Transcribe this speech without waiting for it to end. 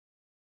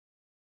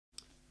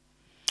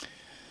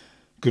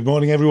Good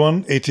morning,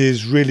 everyone. It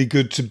is really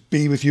good to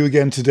be with you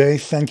again today.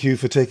 Thank you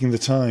for taking the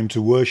time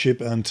to worship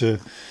and to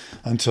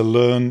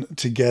learn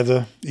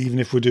together, even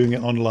if we're doing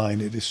it online.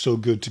 It is so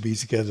good to be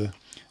together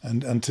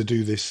and to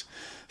do this.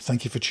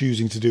 Thank you for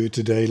choosing to do it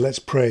today. Let's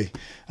pray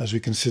as we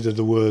consider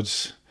the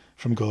words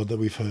from God that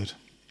we've heard.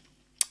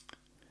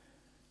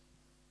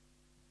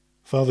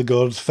 Father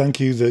God, thank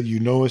you that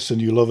you know us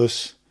and you love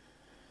us.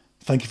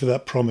 Thank you for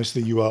that promise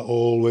that you are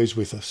always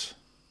with us.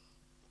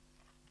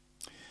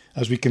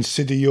 As we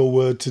consider your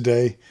word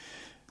today,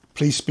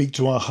 please speak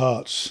to our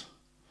hearts.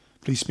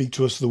 Please speak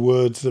to us the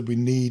words that we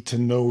need to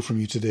know from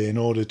you today in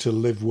order to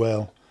live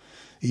well,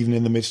 even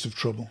in the midst of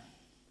trouble.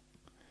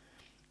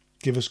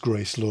 Give us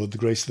grace, Lord, the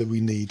grace that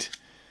we need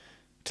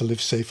to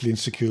live safely and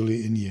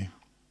securely in you.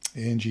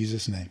 In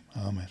Jesus' name,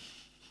 amen.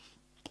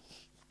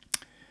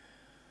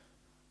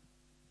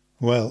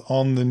 Well,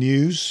 on the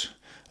news,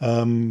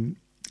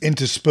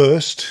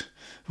 interspersed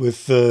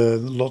with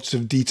lots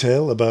of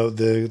detail about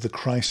the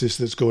crisis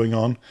that's going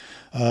on.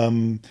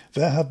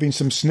 There have been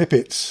some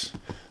snippets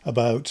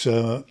about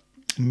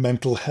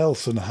mental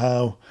health and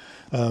how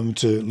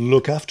to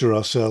look after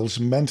ourselves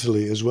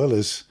mentally as well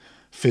as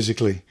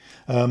physically.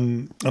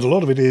 And a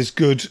lot of it is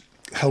good,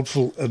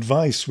 helpful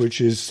advice, which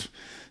is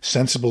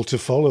sensible to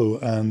follow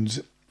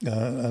and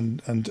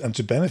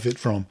to benefit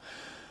from.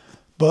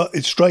 But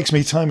it strikes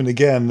me time and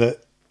again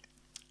that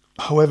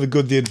however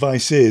good the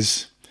advice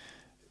is,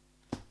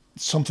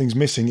 something's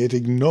missing. It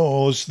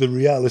ignores the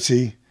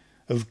reality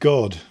of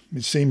God.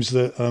 It seems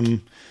that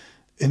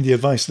in the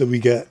advice that we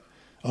get,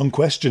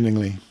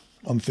 unquestioningly,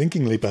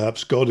 unthinkingly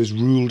perhaps, God is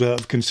ruled out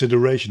of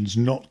considerations,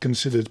 not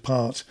considered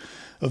part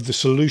of the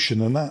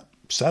solution. And that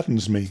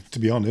saddens me, to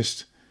be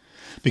honest,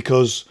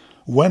 because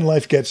when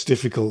life gets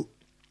difficult,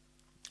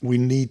 we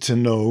need to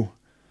know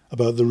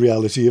about the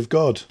reality of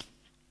God.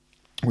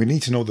 We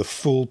need to know the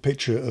full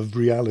picture of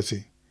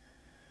reality.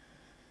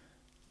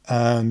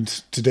 And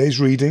today's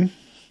reading,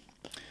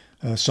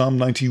 Psalm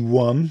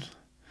 91,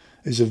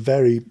 is a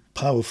very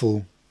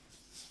powerful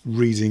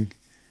reading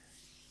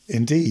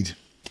indeed.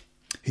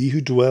 He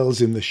who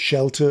dwells in the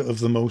shelter of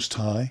the Most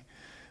High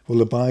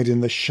will abide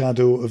in the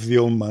shadow of the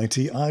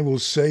Almighty. I will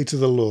say to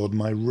the Lord,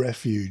 my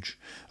refuge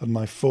and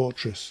my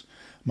fortress,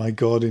 my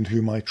God in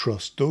whom I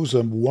trust. Those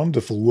are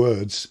wonderful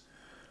words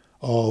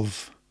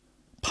of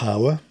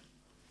power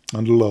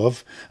and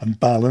love and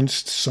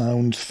balanced,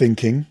 sound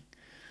thinking,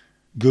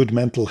 good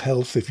mental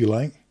health, if you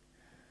like.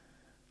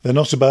 They're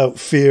not about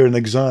fear and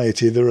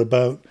anxiety. They're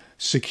about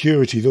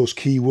security, those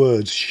key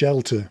words: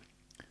 shelter,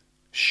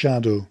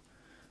 shadow,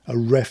 a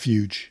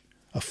refuge,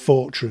 a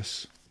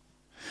fortress.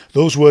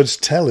 Those words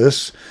tell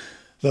us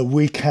that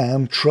we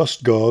can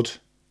trust God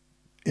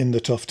in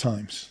the tough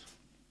times.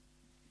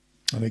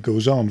 And it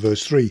goes on,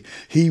 verse 3,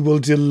 He will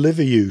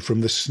deliver you from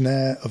the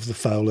snare of the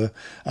fowler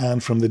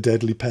and from the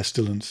deadly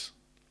pestilence.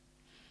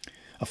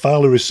 A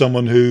fowler is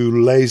someone who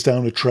lays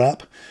down a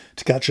trap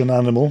to catch an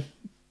animal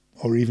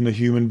or even a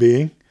human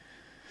being.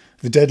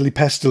 The deadly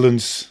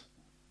pestilence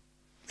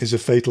is a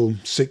fatal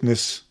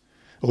sickness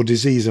or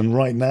disease. And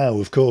right now,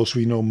 of course,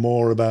 we know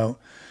more about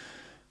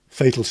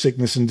fatal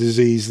sickness and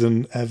disease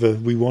than ever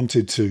we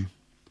wanted to.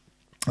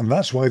 And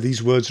that's why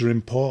these words are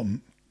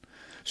important.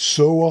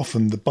 So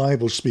often the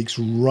Bible speaks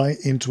right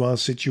into our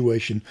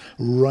situation,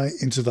 right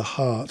into the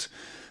heart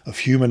of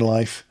human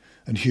life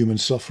and human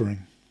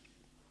suffering.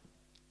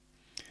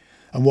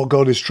 And what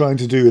God is trying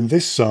to do in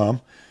this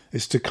psalm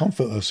is to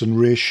comfort us and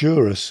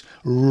reassure us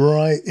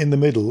right in the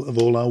middle of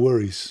all our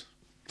worries.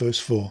 Verse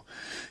 4,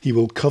 He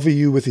will cover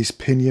you with His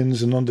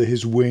pinions, and under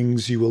His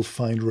wings you will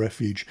find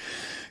refuge.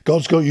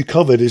 God's got you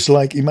covered. It's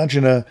like,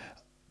 imagine a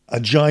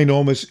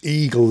ginormous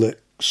eagle that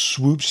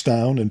swoops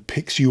down and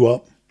picks you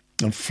up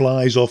and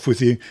flies off with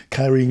you,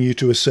 carrying you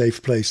to a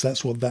safe place.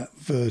 That's what that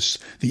verse,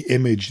 the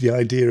image, the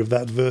idea of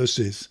that verse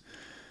is.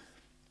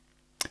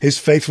 His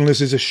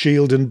faithfulness is a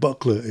shield and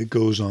buckler, it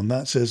goes on.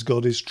 That says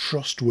God is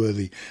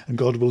trustworthy and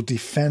God will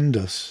defend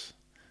us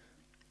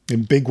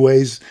in big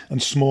ways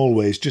and small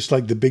ways, just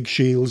like the big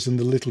shields and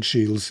the little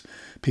shields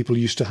people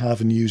used to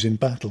have and use in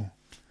battle.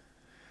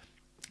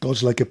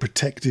 God's like a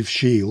protective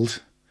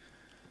shield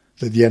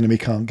that the enemy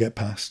can't get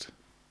past.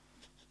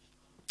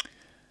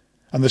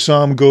 And the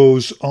psalm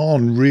goes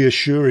on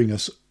reassuring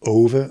us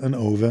over and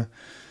over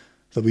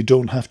that we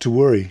don't have to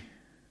worry.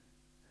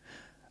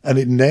 And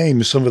it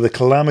names some of the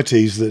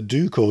calamities that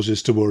do cause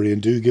us to worry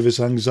and do give us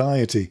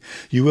anxiety.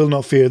 You will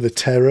not fear the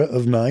terror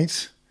of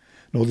night,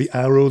 nor the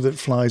arrow that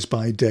flies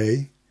by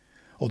day,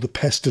 or the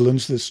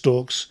pestilence that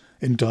stalks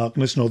in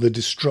darkness, nor the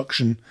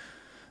destruction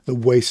that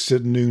wastes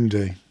at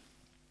noonday.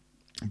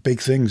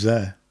 Big things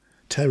there.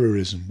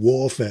 Terrorism,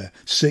 warfare,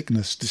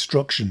 sickness,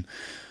 destruction.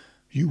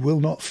 You will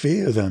not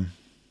fear them,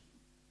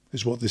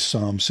 is what this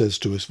psalm says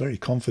to us very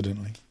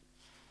confidently.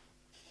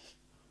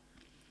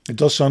 It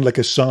does sound like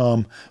a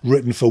psalm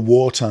written for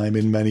wartime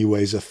in many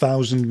ways.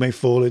 1,000 may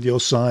fall at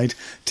your side,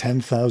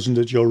 10,000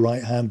 at your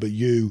right hand, but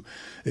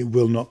it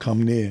will not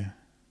come near.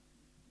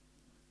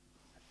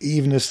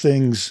 Even as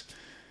things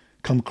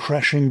come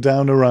crashing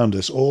down around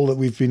us, all that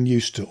we've been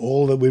used to,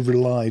 all that we've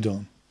relied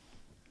on,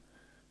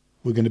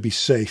 we're going to be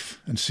safe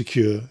and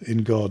secure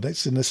in God.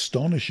 It's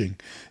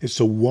it's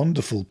a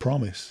wonderful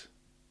promise.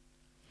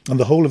 And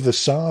the whole of the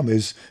psalm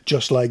is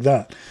just like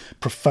that,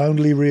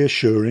 profoundly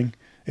reassuring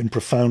in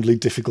profoundly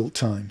difficult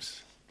times.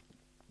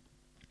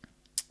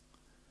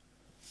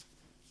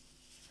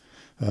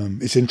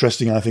 It's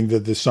interesting, I think,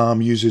 that the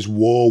psalm uses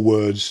war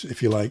words,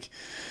 if you like,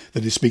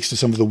 that it speaks to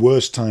some of the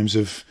worst times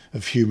of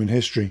human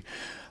history.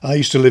 I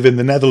used to live in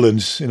the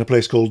Netherlands, in a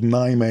place called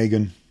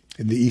Nijmegen,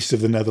 in the east of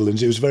the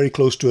Netherlands. It was very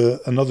close to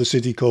another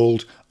city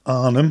called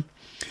Arnhem.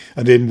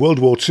 And in World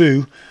War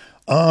II,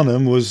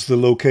 Arnhem was the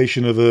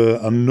location of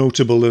a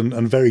notable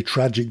and very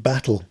tragic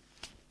battle.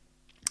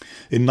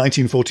 In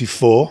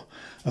 1944,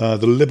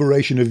 the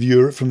liberation of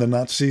Europe from the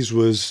Nazis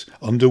was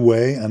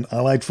underway, and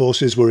Allied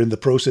forces were in the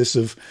process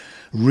of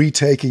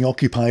retaking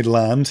occupied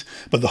land,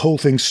 but the whole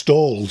thing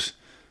stalled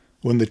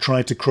when they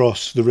tried to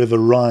cross the River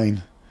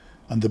Rhine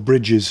and the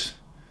bridges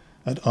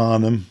at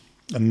Arnhem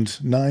and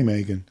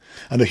Nijmegen.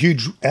 And a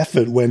huge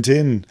effort went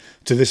in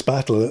to this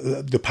battle.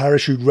 The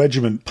parachute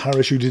regiment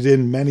parachuted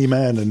in many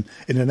men and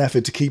in an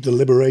effort to keep the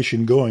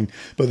liberation going,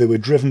 but they were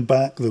driven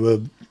back. There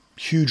were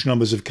huge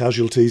numbers of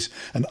casualties,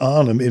 and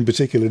Arnhem in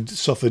particular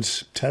suffered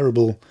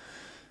terrible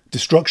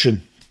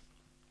destruction.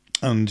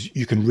 And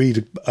you can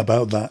read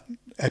about that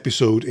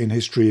episode in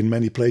history in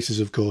many places,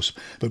 of course,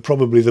 but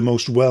probably the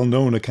most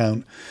well-known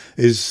account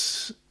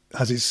has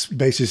its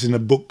basis in a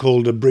book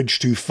called A Bridge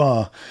Too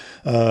Far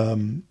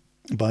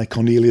by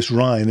Cornelius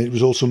Ryan. It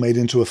was also made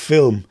into a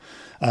film,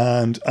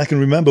 and I can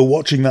remember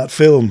watching that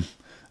film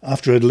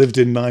after I'd lived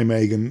in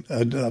Nijmegen.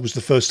 That was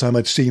the first time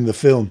I'd seen the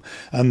film,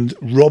 and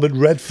Robert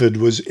Redford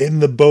was in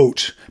the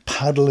boat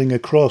paddling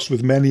across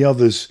with many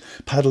others,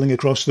 paddling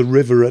across the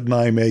river at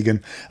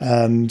Nijmegen,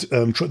 and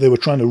they were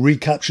trying to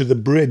recapture the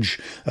bridge.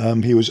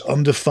 He was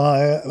under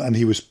fire and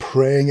he was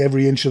praying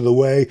every inch of the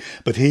way,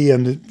 but he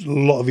and a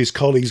lot of his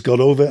colleagues got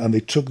over and they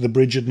took the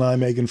bridge at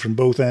Nijmegen from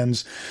both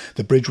ends.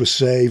 The bridge was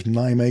saved,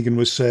 Nijmegen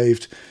was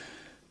saved,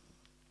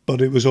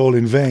 but it was all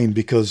in vain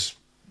because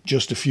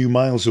just a few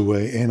miles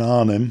away in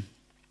Arnhem,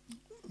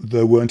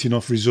 there weren't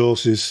enough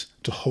resources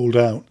to hold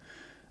out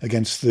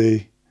against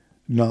the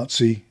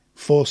Nazi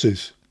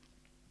forces.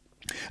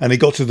 And it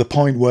got to the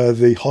point where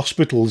the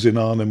hospitals in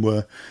Arnhem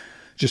were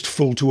just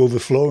full to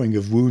overflowing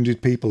of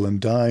wounded people and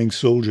dying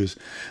soldiers.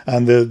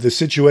 And the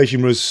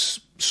situation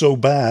was so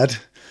bad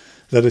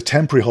that a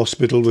temporary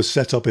hospital was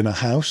set up in a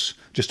house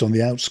just on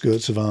the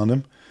outskirts of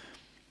Arnhem.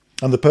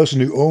 And the person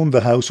who owned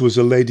the house was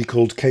a lady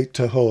called Kate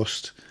ter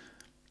Horst.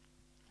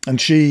 And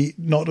she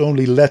not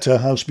only let her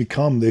house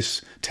become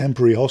this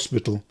temporary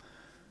hospital,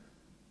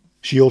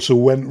 she also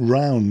went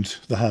round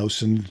the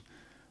house and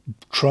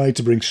tried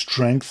to bring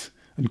strength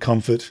and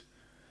comfort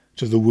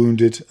to the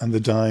wounded and the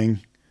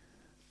dying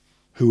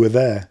who were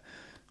there.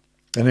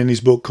 And in his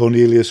book,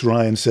 Cornelius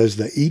Ryan says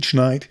that each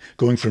night,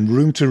 going from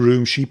room to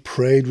room, she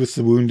prayed with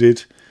the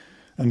wounded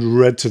and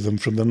read to them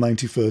from the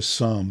 91st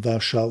Psalm, "Thou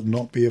shalt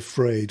not be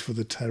afraid for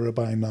the terror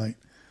by night,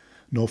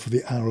 nor for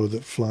the arrow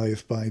that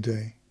flieth by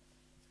day."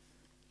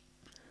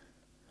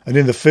 And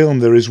in the film,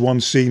 there is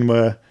one scene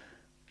where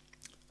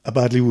a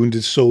badly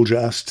wounded soldier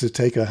asks to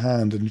take her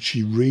hand, and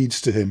she reads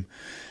to him,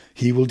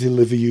 "He will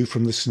deliver you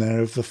from the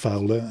snare of the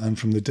fowler and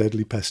from the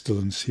deadly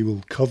pestilence. He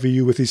will cover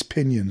you with his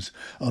pinions.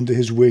 Under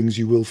his wings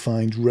you will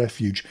find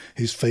refuge.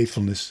 His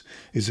faithfulness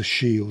is a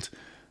shield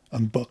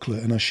and buckler."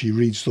 And as she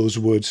reads those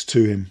words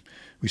to him,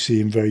 we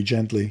see him very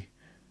gently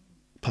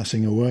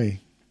passing away.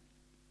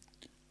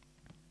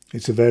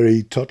 It's a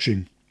very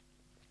touching,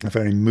 a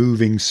very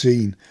moving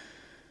scene.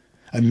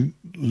 And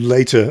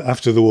later,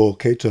 after the war,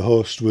 Kate ter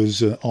Horst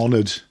was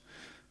honoured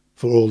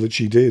for all that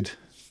she did.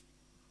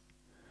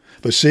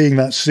 But seeing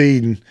that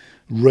scene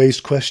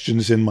raised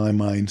questions in my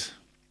mind.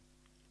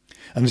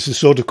 And it's the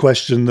sort of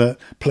question that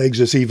plagues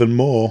us even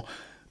more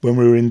when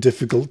we're in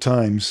difficult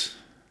times.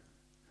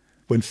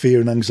 When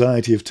fear and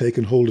anxiety have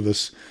taken hold of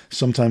us,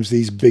 sometimes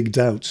these big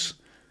doubts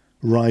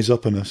rise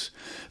up in us.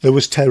 There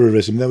was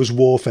terrorism, there was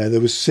warfare, there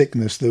was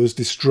sickness, there was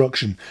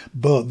destruction,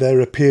 but there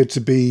appeared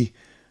to be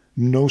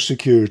no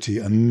security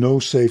and no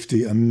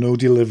safety and no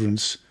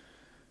deliverance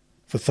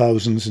for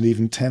thousands and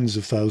even tens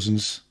of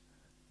thousands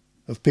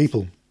of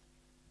people.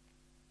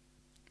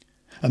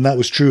 And that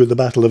was true at the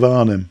Battle of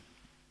Arnhem,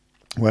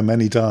 where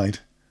many died.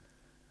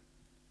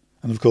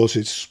 And of course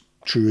it's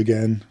true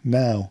again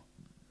now,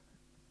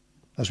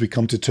 as we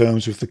come to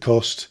terms with the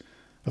cost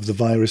of the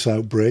virus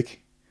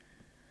outbreak,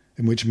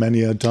 in which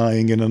many are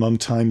dying in an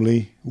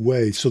untimely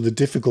way. So the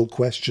difficult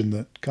question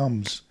that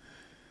comes,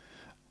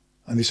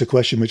 and it's a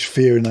question which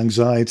fear and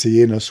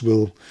anxiety in us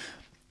will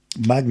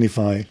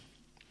magnify.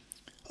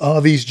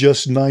 Are these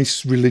just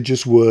nice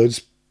religious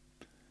words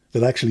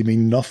that actually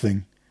mean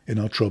nothing in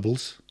our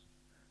troubles?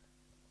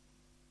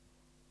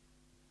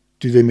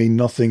 Do they mean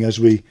nothing as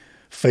we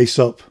face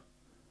up,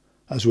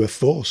 as we're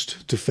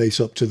forced to face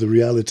up to the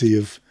reality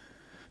of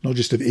not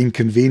just of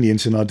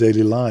inconvenience in our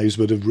daily lives,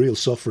 but of real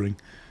suffering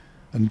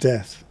and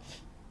death?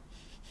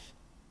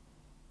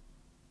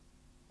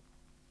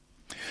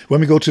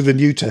 When we go to the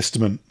New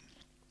Testament,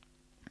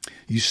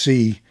 you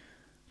see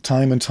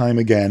time and time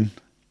again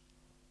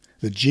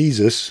that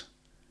Jesus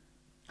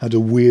had a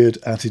weird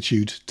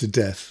attitude to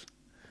death.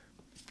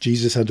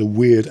 Jesus had a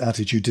weird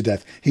attitude to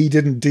death. He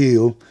didn't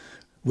deal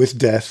with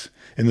death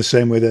in the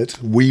same way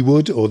that we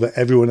would or that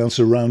everyone else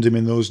around him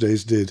in those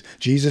days did.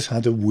 Jesus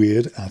had a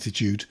weird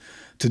attitude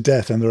to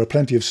death, and there are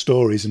plenty of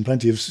stories and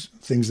plenty of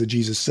things that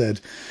Jesus said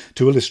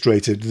to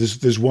illustrate it.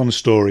 There's one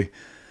story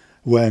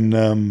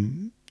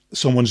when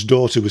someone's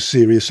daughter was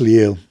seriously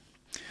ill,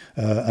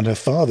 and her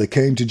father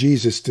came to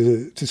Jesus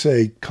to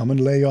say, "Come and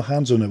lay your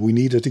hands on her. We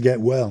need her to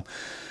get well."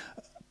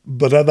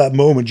 But at that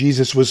moment,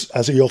 Jesus was,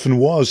 as he often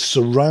was,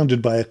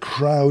 surrounded by a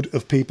crowd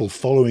of people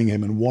following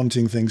him and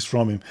wanting things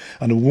from him.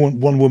 And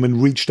one woman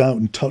reached out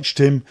and touched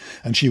him,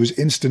 and she was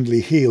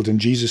instantly healed.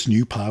 And Jesus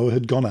knew power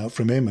had gone out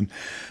from him. And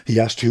he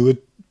asked who had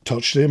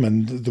touched him,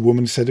 and the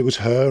woman said it was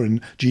her. And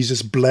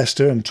Jesus blessed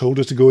her and told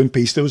her to go in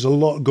peace. There was a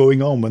lot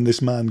going on when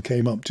this man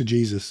came up to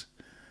Jesus.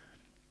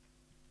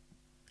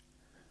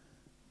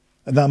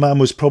 And that man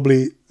was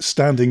probably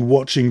standing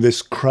watching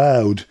this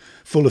crowd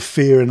full of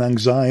fear and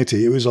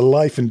anxiety. It was a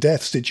life and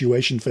death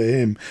situation for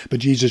him,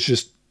 but Jesus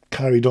just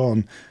carried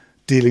on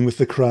dealing with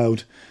the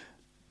crowd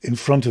in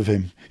front of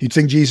him. You'd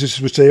think Jesus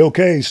would say,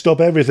 "Okay,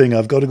 stop everything.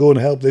 I've got to go and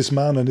help this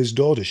man and his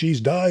daughter. She's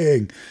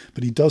dying."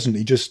 But he doesn't.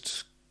 He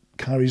just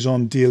carries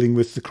on dealing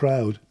with the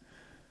crowd.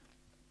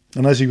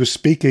 And as he was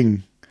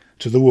speaking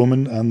to the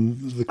woman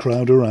and the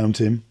crowd around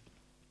him,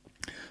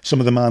 some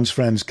of the man's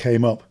friends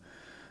came up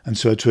and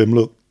said to him,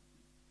 "Look,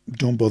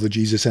 don't bother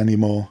Jesus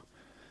anymore.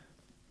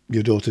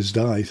 Your daughter's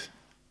died."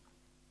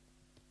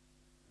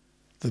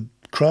 The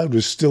crowd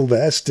was still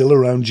there, still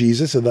around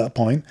Jesus at that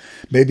point.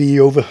 Maybe he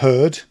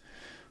overheard,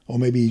 or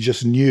maybe he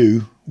just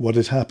knew what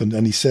had happened.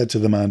 And he said to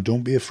the man,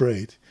 "Don't be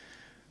afraid.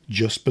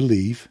 Just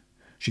believe.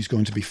 She's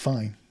going to be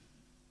fine."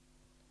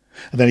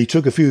 And then he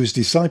took a few of his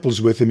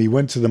disciples with him. He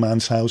went to the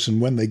man's house,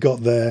 and when they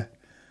got there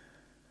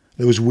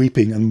was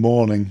weeping and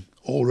mourning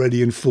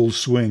already in full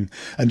swing.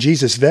 And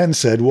Jesus then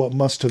said what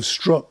must have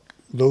struck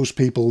those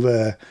people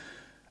there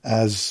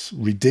as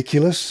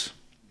ridiculous,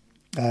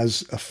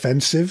 as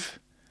offensive,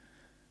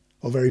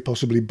 or very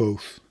possibly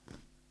both.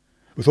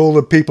 With all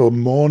the people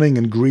mourning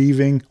and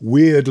grieving,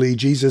 weirdly,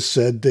 Jesus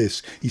said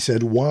this. He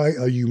said, "Why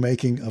are you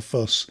making a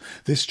fuss?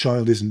 This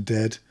child isn't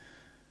dead.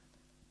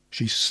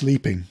 She's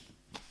sleeping."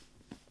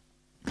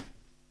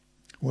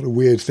 What a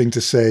weird thing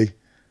to say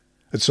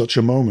at such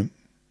a moment.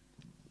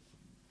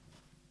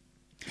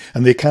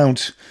 And the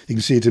account, you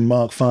can see it in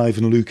Mark 5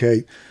 and Luke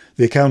 8,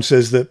 the account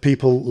says that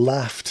people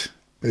laughed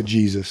at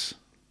Jesus.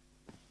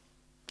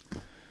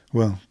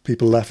 Well,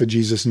 people laugh at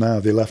Jesus now.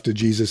 They laughed at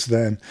Jesus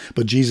then.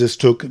 But Jesus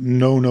took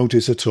no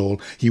notice at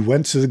all. He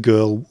went to the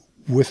girl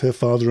with her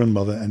father and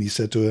mother, and he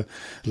said to her,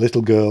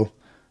 "Little girl,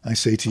 I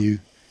say to you,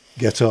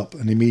 get up."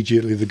 And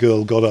immediately the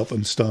girl got up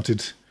and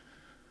started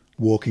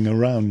walking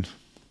around.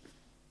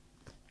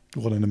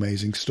 What an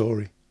amazing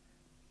story.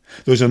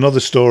 There's another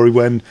story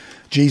when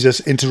Jesus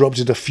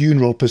interrupted a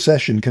funeral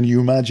procession. Can you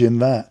imagine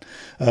that?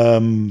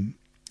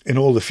 In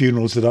all the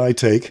funerals that I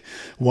take,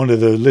 one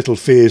of the little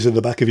fears at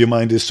the back of your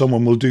mind is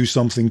someone will do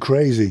something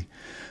crazy.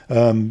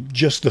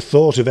 Just the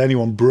thought of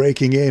anyone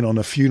breaking in on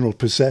a funeral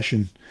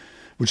procession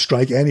would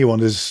strike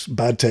anyone as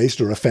bad taste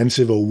or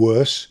offensive or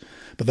worse.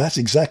 But that's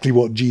exactly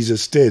what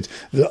Jesus did.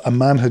 A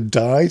man had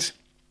died.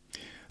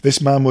 This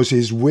man was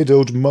his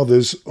widowed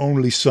mother's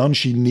only son.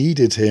 She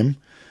needed him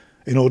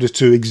in order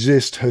to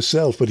exist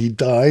herself, but he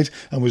died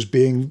and was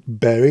being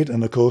buried,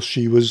 and of course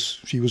she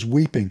was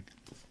weeping.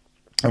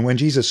 And when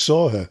Jesus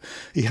saw her,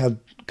 he had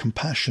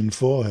compassion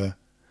for her.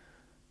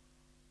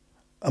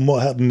 And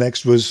what happened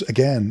next was,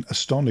 again,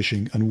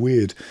 astonishing and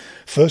weird.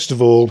 First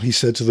of all, he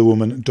said to the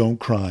woman, "Don't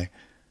cry."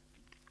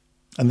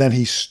 And then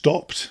he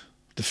stopped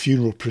the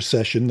funeral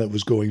procession that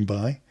was going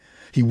by.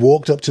 He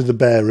walked up to the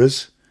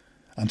bearers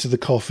and to the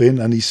coffin,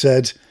 and he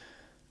said,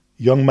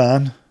 "Young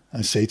man,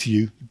 I say to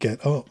you,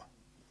 get up."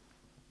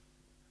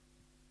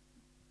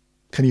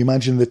 Can you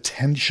imagine the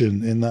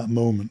tension in that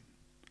moment?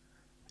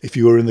 If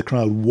you were in the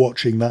crowd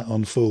watching that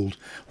unfold,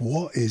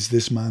 what is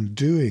this man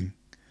doing?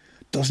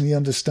 Doesn't he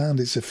understand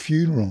it's a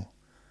funeral?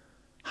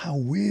 How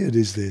weird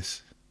is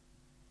this?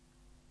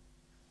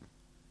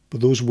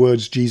 But those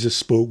words Jesus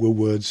spoke were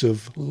words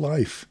of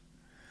life.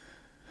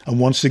 And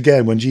once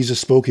again, when Jesus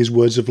spoke his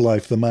words of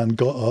life, the man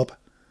got up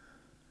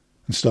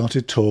and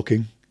started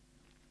talking.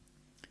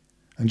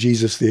 And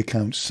Jesus, the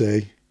accounts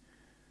say,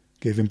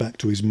 gave him back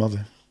to his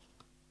mother.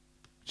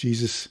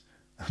 Jesus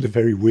had a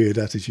very weird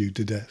attitude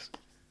to death.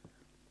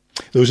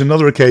 There was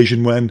another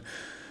occasion when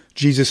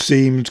Jesus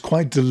seemed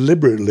quite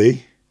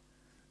deliberately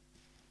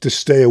to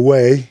stay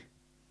away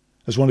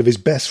as one of his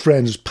best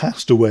friends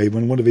passed away,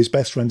 when one of his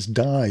best friends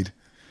died.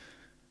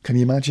 Can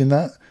you imagine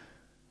that?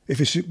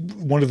 If it's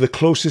one of the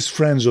closest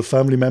friends or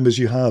family members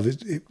you have,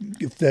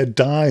 if they're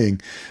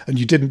dying and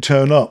you didn't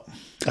turn up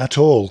at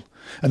all,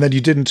 and then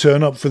you didn't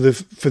turn up for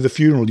the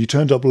funeral, you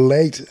turned up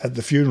late at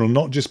the funeral,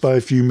 not just by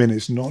a few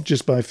minutes, not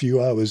just by a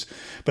few hours,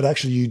 but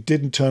actually you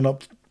didn't turn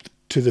up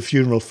to the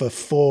funeral for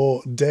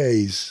 4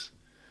 days.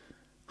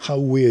 How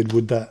weird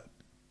would that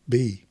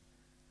be?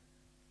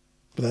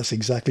 But that's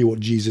exactly what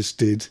Jesus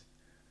did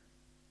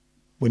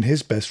when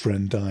his best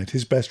friend died.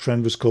 His best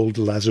friend was called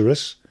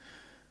Lazarus.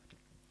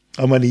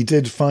 And when he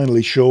did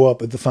finally show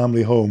up at the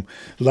family home,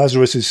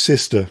 Lazarus'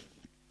 sister,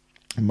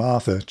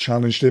 Martha,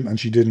 challenged him, and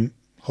she didn't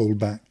hold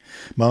back.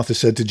 Martha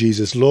said to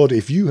Jesus, "Lord,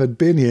 if you had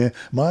been here,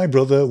 my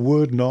brother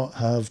would not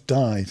have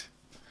died."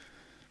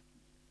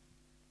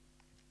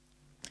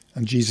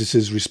 And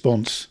Jesus'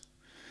 response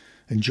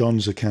in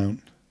John's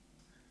account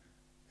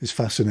is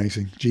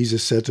fascinating.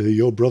 Jesus said to her,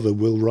 "Your brother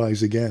will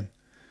rise again."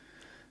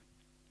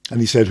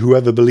 And he said,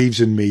 "Whoever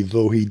believes in me,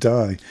 though he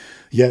die,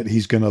 yet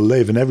he's going to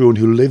live. And everyone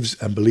who lives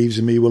and believes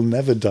in me will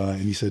never die."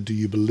 And he said, "Do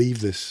you believe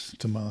this?"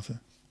 to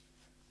Martha.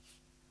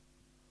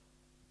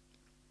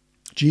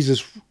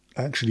 Jesus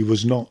actually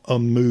was not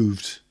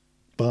unmoved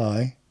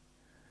by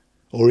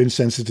or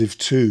insensitive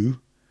to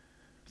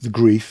the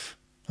grief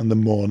and the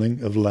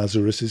mourning of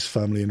Lazarus'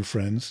 family and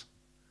friends.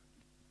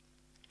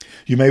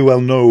 You may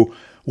well know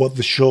what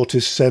the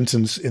shortest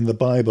sentence in the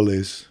Bible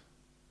is.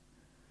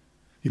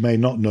 You may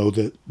not know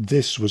that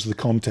this was the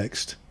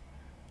context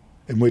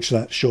in which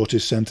that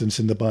shortest sentence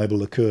in the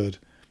Bible occurred.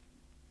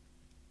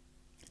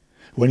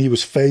 When he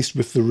was faced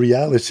with the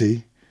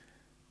reality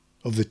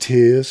of the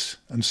tears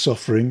and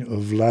suffering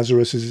of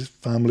Lazarus'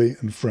 family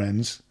and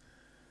friends,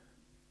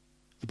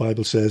 the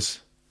Bible says,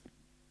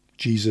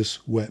 Jesus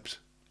wept.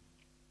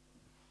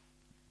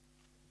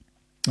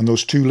 And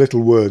those two little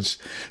words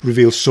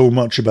reveal so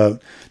much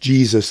about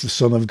Jesus, the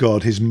Son of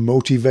God, his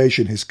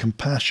motivation, his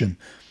compassion,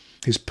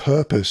 his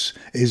purpose,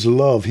 his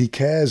love. He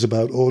cares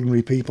about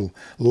ordinary people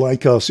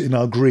like us in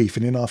our grief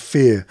and in our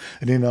fear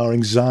and in our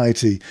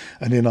anxiety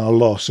and in our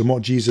loss. And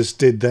what Jesus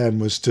did then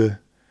was to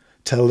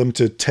tell them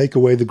to take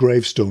away the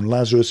gravestone.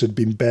 Lazarus had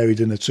been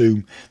buried in a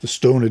tomb. The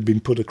stone had been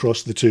put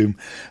across the tomb.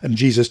 And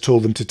Jesus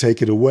told them to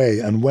take it away.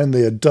 And when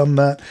they had done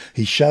that,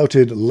 he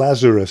shouted,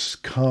 "Lazarus,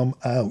 come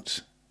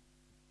out."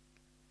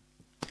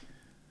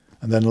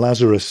 And then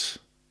Lazarus,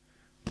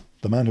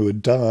 the man who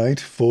had died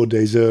 4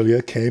 days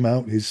earlier, came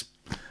out, his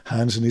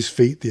hands and his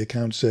feet, the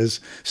account says,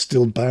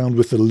 still bound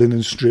with the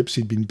linen strips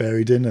he'd been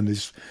buried in, and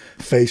his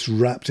face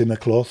wrapped in a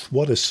cloth.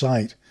 What a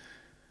sight.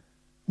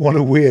 What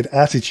a weird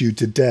attitude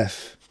to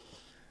death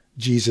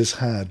Jesus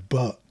had,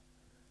 but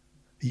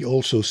he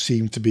also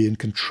seemed to be in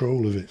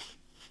control of it.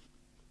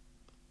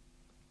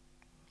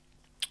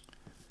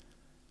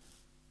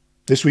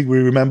 This week we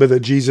remember that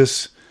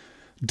Jesus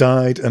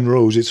died and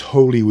rose. It's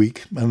Holy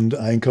Week, and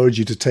I encourage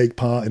you to take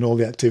part in all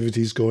the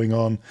activities going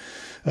on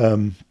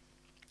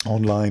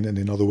online and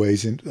in other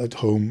ways at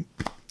home.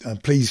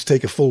 Please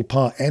take a full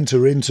part,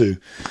 enter into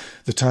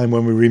the time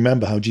when we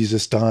remember how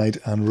Jesus died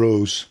and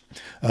rose.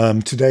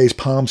 Today is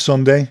Palm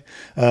Sunday,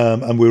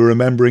 and we're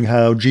remembering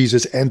how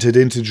Jesus entered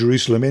into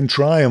Jerusalem in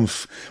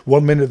triumph.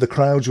 1 minute the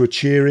crowds were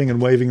cheering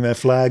and waving their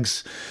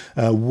flags,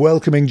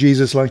 welcoming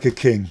Jesus like a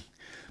king.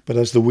 But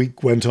as the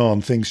week went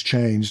on, things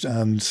changed,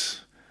 and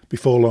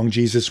before long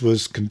Jesus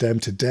was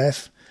condemned to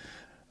death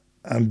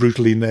and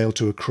brutally nailed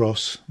to a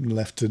cross and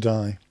left to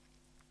die.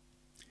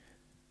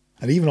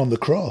 And even on the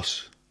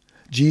cross,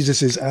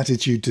 Jesus'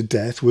 attitude to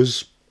death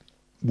was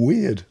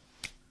weird.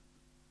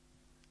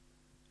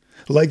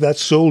 Like that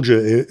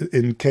soldier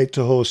in Kate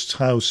Horst's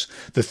house,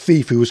 the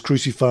thief who was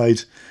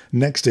crucified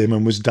next to him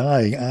and was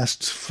dying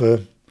asked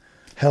for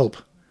help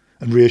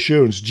and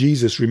reassurance.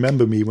 "Jesus,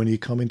 remember me when you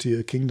come into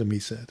your kingdom," he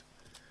said.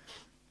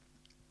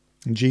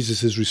 And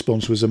Jesus'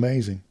 response was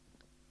amazing.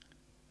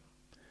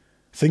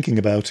 Thinking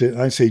about it,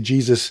 I say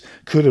Jesus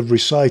could have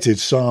recited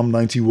Psalm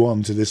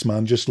 91 to this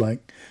man, just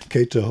like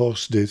Kate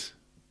Horst did.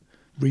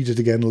 Read it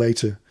again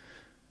later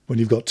when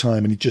you've got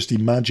time, and you just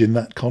imagine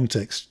that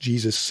context,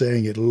 Jesus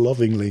saying it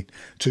lovingly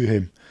to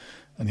him,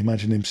 and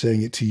imagine him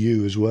saying it to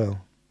you as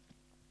well.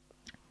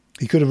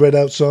 He could have read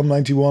out Psalm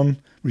 91,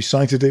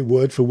 recited it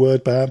word for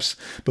word perhaps,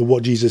 but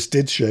what Jesus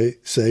did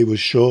say was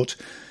short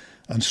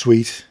and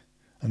sweet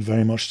and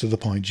very much to the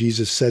point.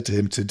 Jesus said to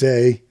him,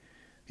 "Today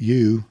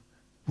you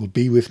will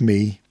be with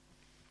me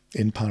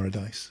in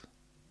paradise."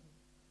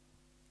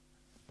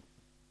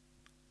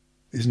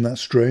 Isn't that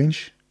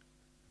strange?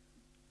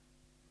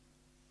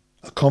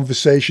 A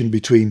conversation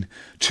between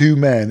two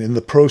men in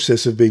the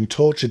process of being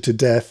tortured to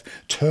death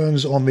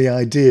turns on the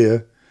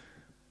idea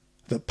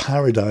that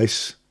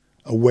paradise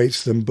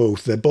awaits them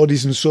both. Their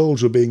bodies and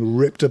souls were being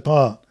ripped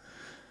apart.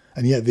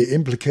 And yet the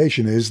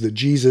implication is that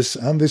Jesus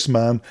and this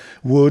man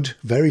would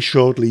very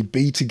shortly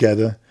be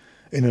together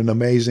in an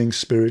amazing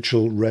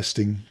spiritual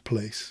resting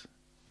place.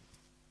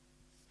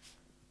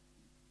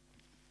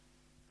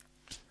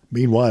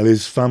 Meanwhile,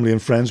 his family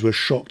and friends were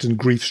shocked and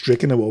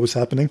grief-stricken at what was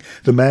happening.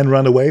 The men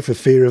ran away for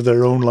fear of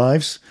their own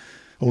lives.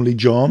 Only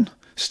John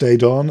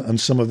stayed on, and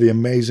some of the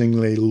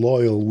amazingly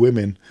loyal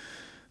women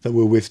that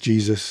were with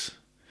Jesus,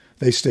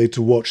 they stayed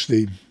to watch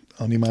the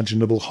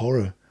unimaginable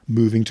horror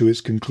moving to its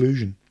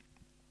conclusion.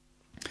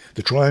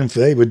 The triumph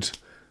they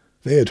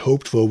had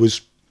hoped for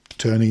was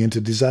turning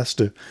into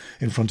disaster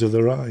in front of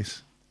their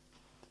eyes.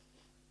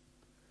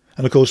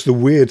 And of course, the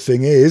weird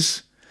thing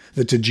is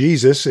that to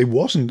Jesus, it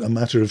wasn't a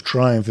matter of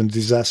triumph and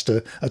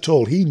disaster at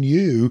all. He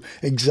knew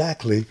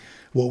exactly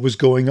what was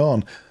going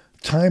on.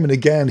 Time and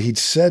again, he'd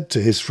said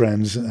to his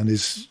friends and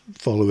his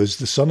followers,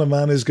 the Son of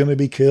Man is going to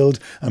be killed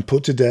and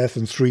put to death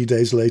and 3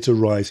 days later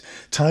rise.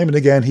 Time and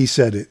again, he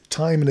said it.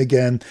 Time and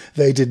again,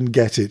 they didn't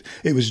get it.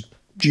 It was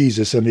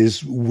Jesus and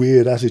his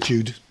weird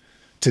attitude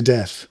to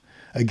death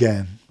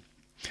again.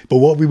 But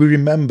what we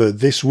remember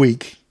this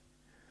week,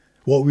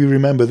 what we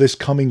remember this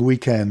coming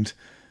weekend,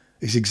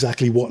 is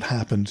exactly what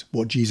happened,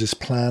 what Jesus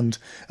planned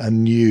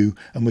and knew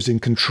and was in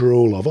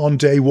control of. On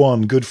day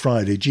 1, Good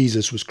Friday,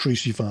 Jesus was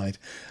crucified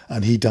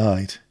and he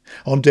died.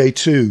 On day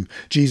 2,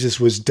 Jesus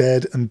was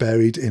dead and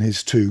buried in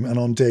his tomb. And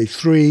on day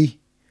 3,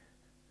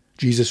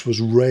 Jesus was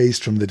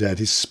raised from the dead,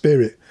 his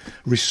spirit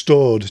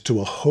restored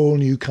to a whole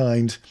new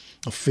kind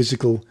of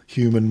physical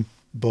human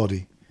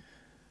body.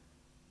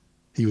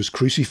 He was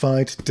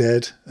crucified,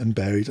 dead and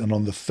buried, and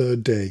on the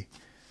 3rd day,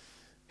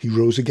 he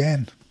rose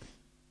again.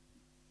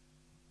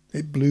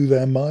 It blew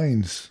their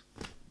minds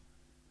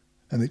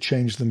and it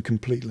changed them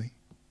completely.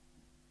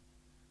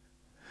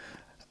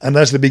 And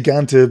as they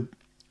began to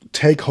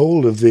take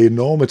hold of the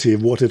enormity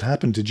of what had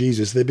happened to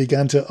Jesus, they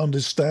began to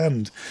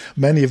understand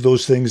many of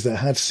those things that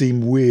had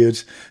seemed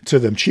weird to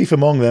them. Chief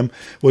among them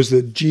was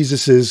that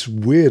Jesus's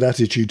weird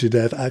attitude to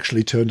death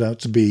actually turned out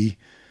to be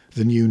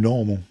the new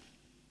normal.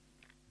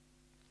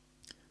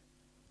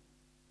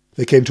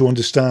 They came to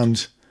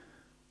understand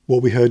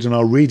what we heard in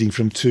our reading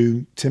from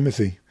 2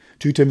 Timothy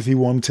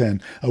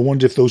 1:10. I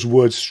wonder if those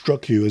words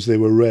struck you as they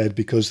were read,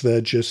 because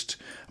they're just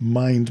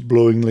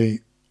mind-blowingly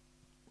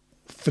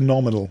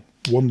phenomenal,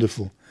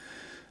 wonderful.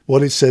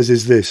 What it says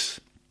is this: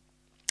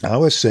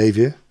 our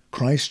Saviour,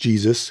 Christ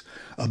Jesus,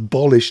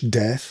 abolished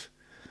death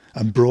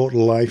and brought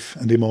life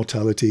and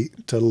immortality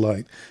to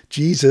light.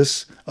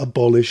 Jesus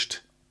abolished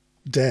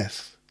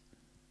death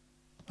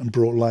and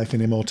brought life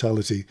and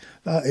immortality.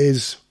 That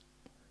is,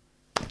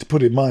 to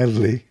put it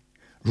mildly,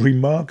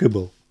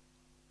 remarkable.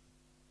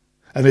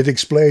 And it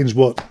explains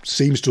what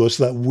seems to us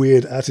that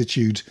weird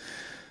attitude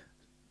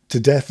to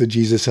death that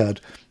Jesus had.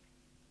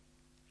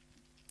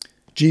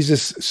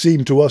 Jesus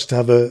seemed to us to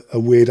have a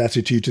weird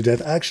attitude to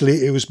death.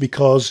 Actually, it was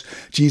because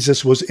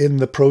Jesus was in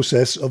the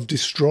process of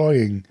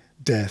destroying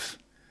death.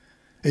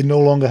 It no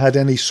longer had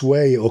any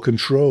sway or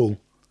control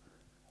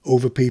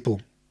over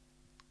people.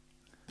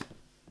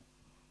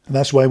 And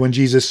that's why when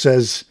Jesus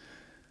says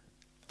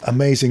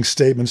amazing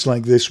statements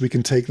like this, we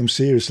can take them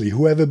seriously.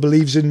 Whoever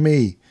believes in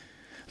me,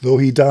 though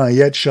he die,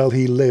 yet shall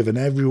he live, and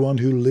everyone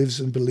who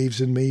lives and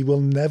believes in me will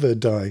never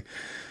die.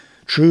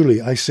 Truly,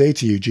 I say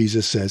to you,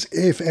 Jesus says,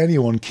 if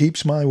anyone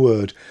keeps my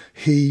word,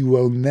 he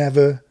will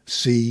never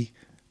see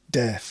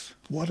death.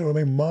 What a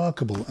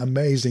remarkable,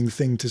 amazing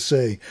thing to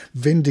say,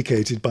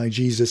 vindicated by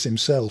Jesus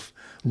himself,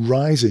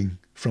 rising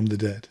from the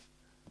dead.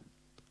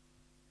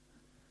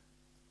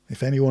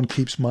 If anyone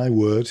keeps my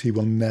word, he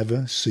will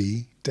never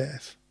see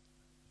death.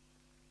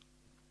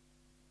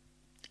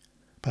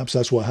 Perhaps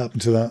that's what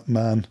happened to that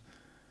man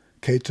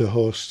Kate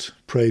Horst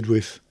prayed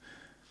with,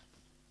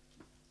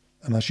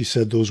 and as she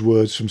said those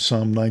words from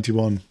Psalm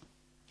 91.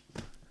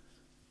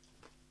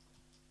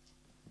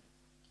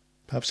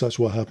 Perhaps that's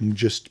what happened,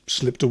 just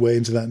slipped away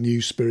into that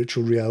new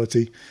spiritual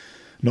reality,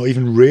 not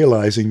even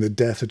realizing that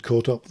death had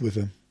caught up with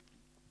him.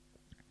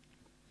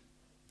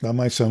 That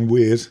might sound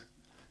weird,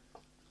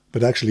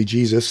 but actually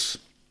Jesus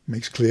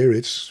makes clear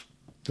it's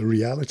the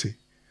reality.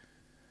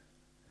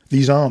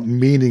 These aren't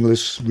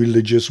meaningless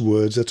religious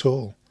words at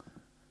all.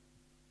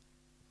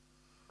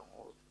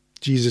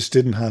 Jesus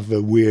didn't have a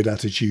weird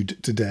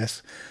attitude to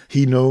death.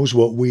 He knows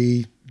what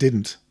we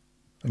didn't,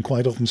 and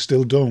quite often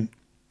still don't.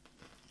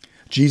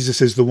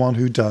 Jesus is the one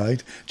who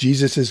died.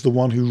 Jesus is the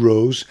one who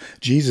rose.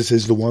 Jesus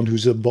is the one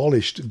who's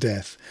abolished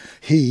death.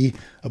 He,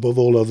 above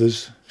all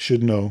others,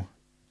 should know.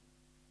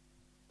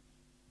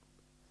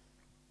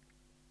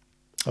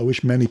 I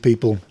wish many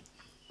people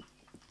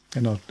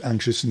in our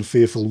anxious and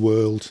fearful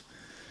world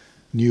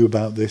knew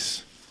about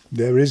this.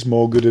 There is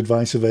more good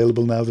advice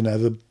available now than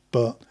ever,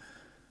 but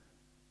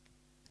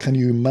can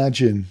you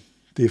imagine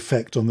the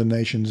effect on the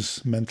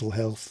nation's mental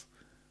health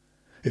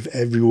if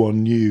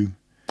everyone knew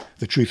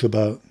the truth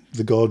about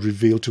the God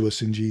revealed to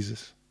us in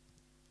Jesus?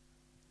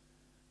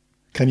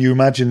 Can you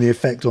imagine the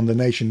effect on the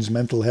nation's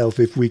mental health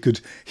if we could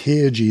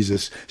hear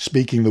Jesus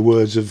speaking the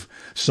words of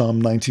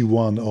Psalm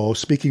 91, or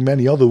speaking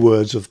many other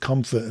words of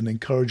comfort and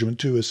encouragement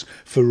to us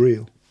for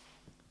real?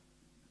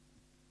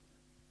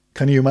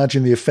 Can you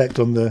imagine the effect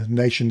on the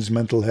nation's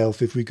mental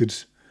health if we could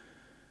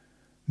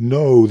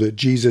know that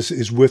Jesus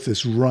is with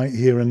us right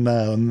here and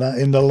now, and that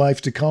in the life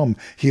to come,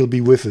 he'll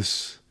be with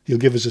us. He'll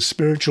give us a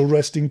spiritual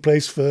resting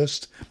place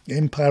first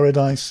in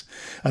paradise,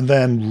 and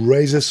then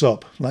raise us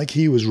up like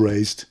he was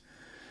raised.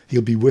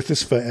 He'll be with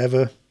us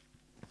forever.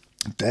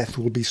 Death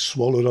will be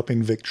swallowed up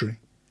in victory.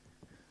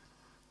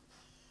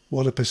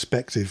 What a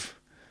perspective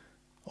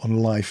on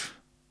life.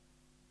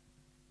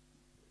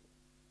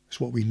 It's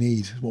what we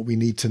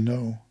need to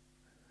know.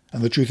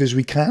 And the truth is,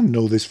 we can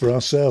know this for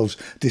ourselves,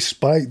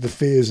 despite the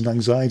fears and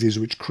anxieties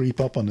which creep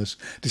up on us,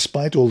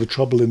 despite all the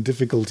trouble and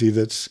difficulty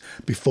that's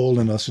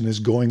befallen us and is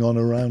going on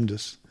around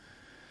us.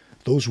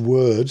 Those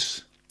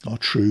words are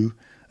true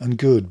and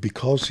good.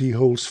 Because he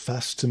holds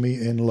fast to me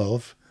in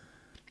love,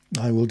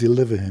 I will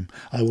deliver him.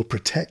 I will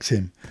protect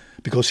him,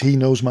 because he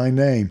knows my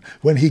name.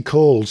 When he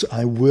calls,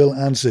 I will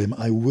answer him.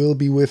 I will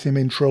be with him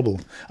in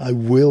trouble. I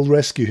will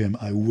rescue him.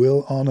 I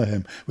will honor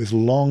him. With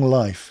long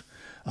life,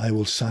 I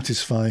will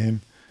satisfy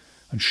him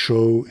and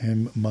show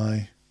him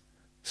my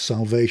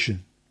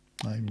salvation.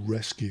 I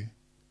rescue.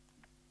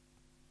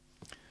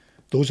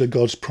 Those are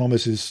God's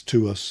promises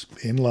to us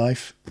in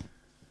life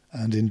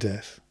and in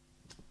death,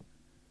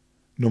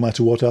 no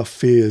matter what our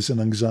fears and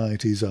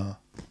anxieties are.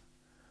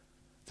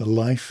 The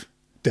life,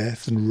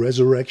 death and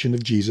resurrection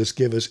of Jesus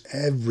give us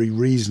every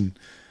reason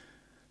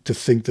to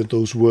think that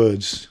those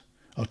words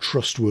are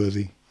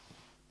trustworthy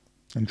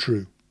and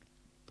true.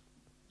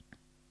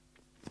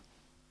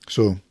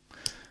 So,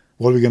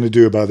 what are we going to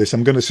do about this?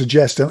 I'm going to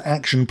suggest an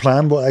action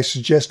plan. What I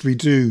suggest we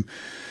do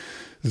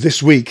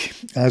this week,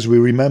 as we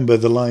remember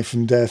the life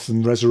and death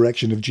and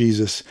resurrection of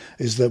Jesus,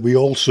 is that we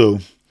also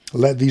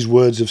let these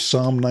words of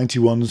Psalm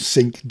 91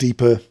 sink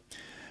deeper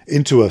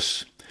into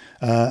us.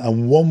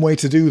 And one way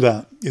to do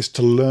that is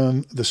to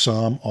learn the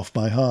psalm off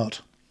by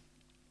heart.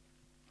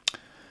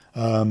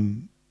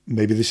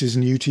 Maybe this is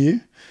new to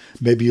you.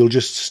 Maybe you'll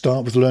just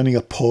start with learning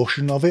a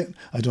portion of it.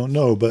 I don't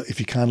know, but if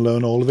you can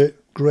learn all of it,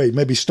 great.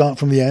 Maybe start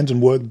from the end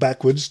and work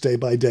backwards day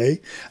by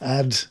day.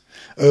 Add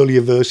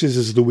earlier verses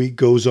as the week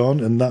goes on,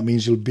 and that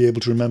means you'll be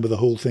able to remember the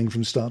whole thing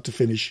from start to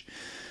finish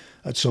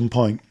at some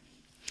point.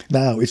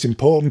 Now, it's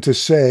important to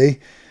say,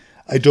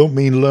 I don't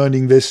mean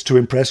learning this to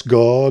impress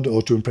God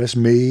or to impress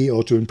me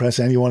or to impress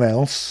anyone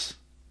else.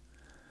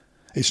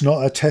 It's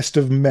not a test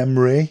of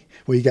memory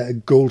where you get a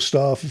gold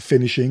star for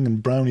finishing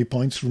and brownie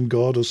points from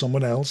God or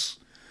someone else.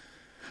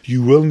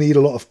 You will need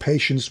a lot of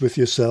patience with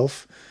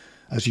yourself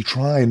as you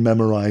try and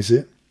memorize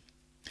it.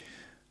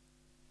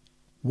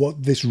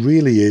 What this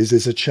really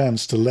is a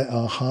chance to let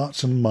our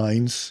hearts and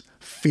minds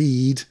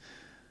feed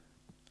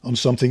on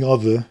something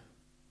other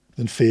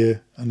than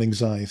fear and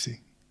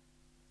anxiety.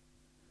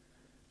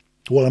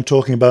 What I'm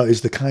talking about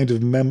is the kind of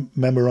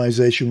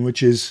memorization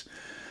which is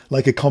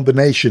like a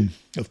combination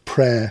of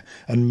prayer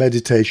and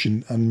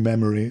meditation and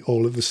memory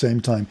all at the same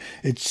time.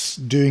 It's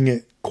doing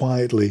it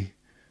quietly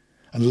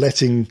and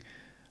letting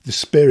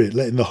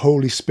the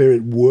Holy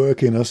Spirit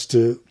work in us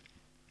to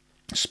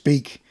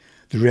speak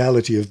the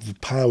reality of the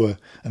power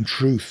and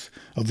truth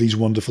of these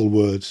wonderful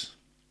words.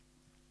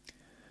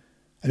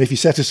 And if you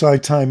set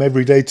aside time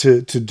every day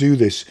to do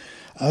this,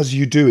 as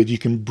you do it, you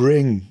can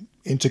bring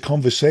into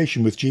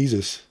conversation with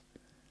Jesus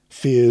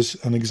fears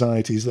and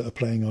anxieties that are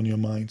playing on your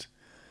mind.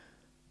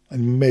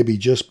 And maybe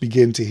just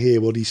begin to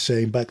hear what he's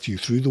saying back to you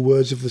through the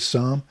words of the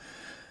psalm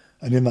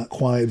and in that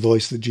quiet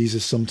voice that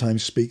Jesus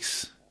sometimes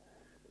speaks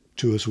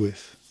to us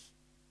with.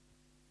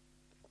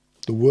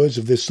 The words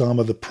of this psalm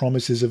are the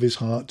promises of his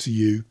heart to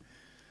you.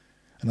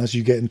 And as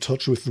you get in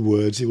touch with the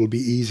words, it will be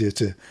easier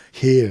to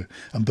hear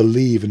and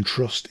believe and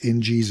trust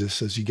in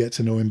Jesus as you get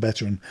to know him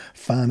better and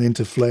fan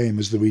into flame,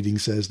 as the reading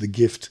says, the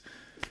gift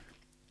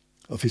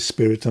of his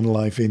spirit and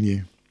life in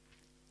you.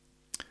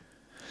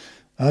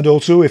 And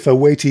also, if a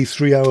weighty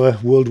 3-hour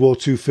World War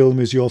II film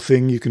is your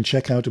thing, you can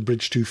check out A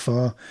Bridge Too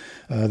Far.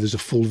 There's a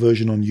full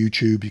version on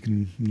YouTube. You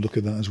can look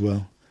at that as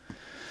well.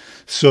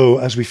 So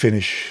as we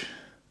finish,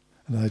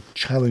 and I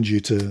challenge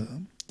you to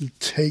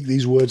take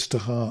these words to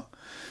heart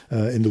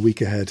in the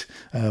week ahead.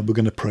 We're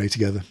going to pray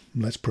together.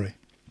 Let's pray.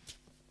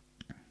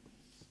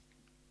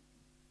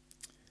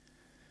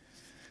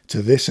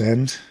 To this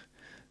end,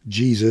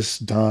 Jesus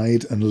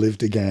died and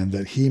lived again,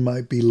 that he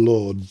might be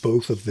Lord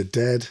both of the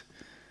dead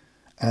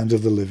and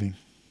of the living.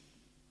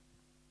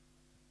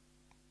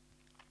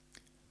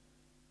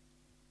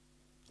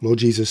 Lord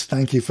Jesus,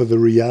 thank you for the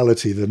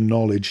reality, the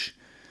knowledge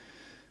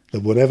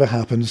that whatever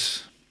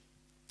happens,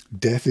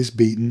 death is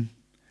beaten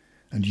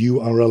and you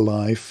are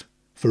alive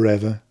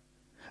forever,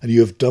 and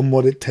you have done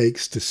what it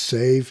takes to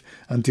save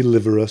and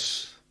deliver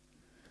us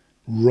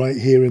right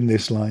here in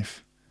this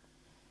life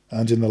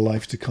and in the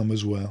life to come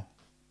as well.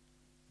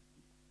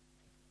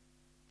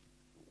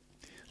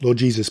 Lord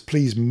Jesus,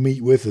 please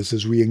meet with us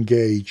as we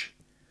engage,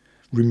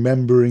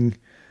 remembering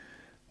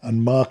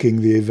and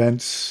marking the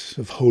events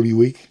of Holy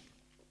Week.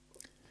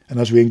 And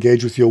as we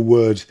engage with your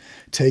word,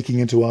 taking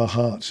into our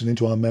hearts and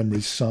into our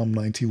memories Psalm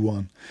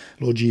 91.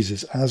 Lord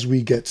Jesus, as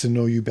we get to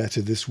know you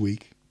better this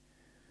week,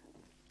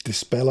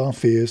 dispel our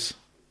fears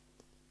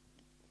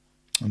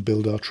and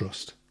build our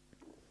trust.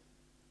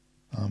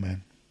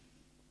 Amen.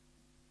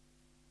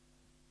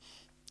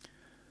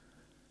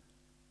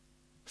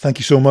 Thank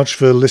you so much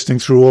for listening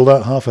through all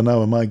that. Half an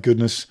hour, my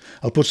goodness.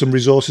 I'll put some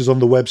resources on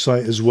the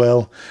website as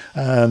well.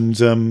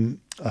 And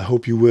I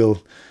hope you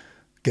will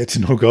get to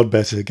know God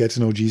better, get to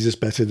know Jesus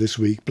better this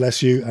week.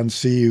 Bless you, and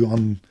see you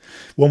on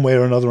one way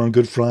or another on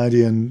Good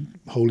Friday and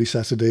Holy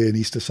Saturday and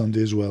Easter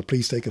Sunday as well.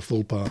 Please take a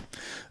full part.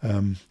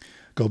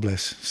 God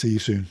bless. See you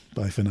soon.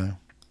 Bye for now.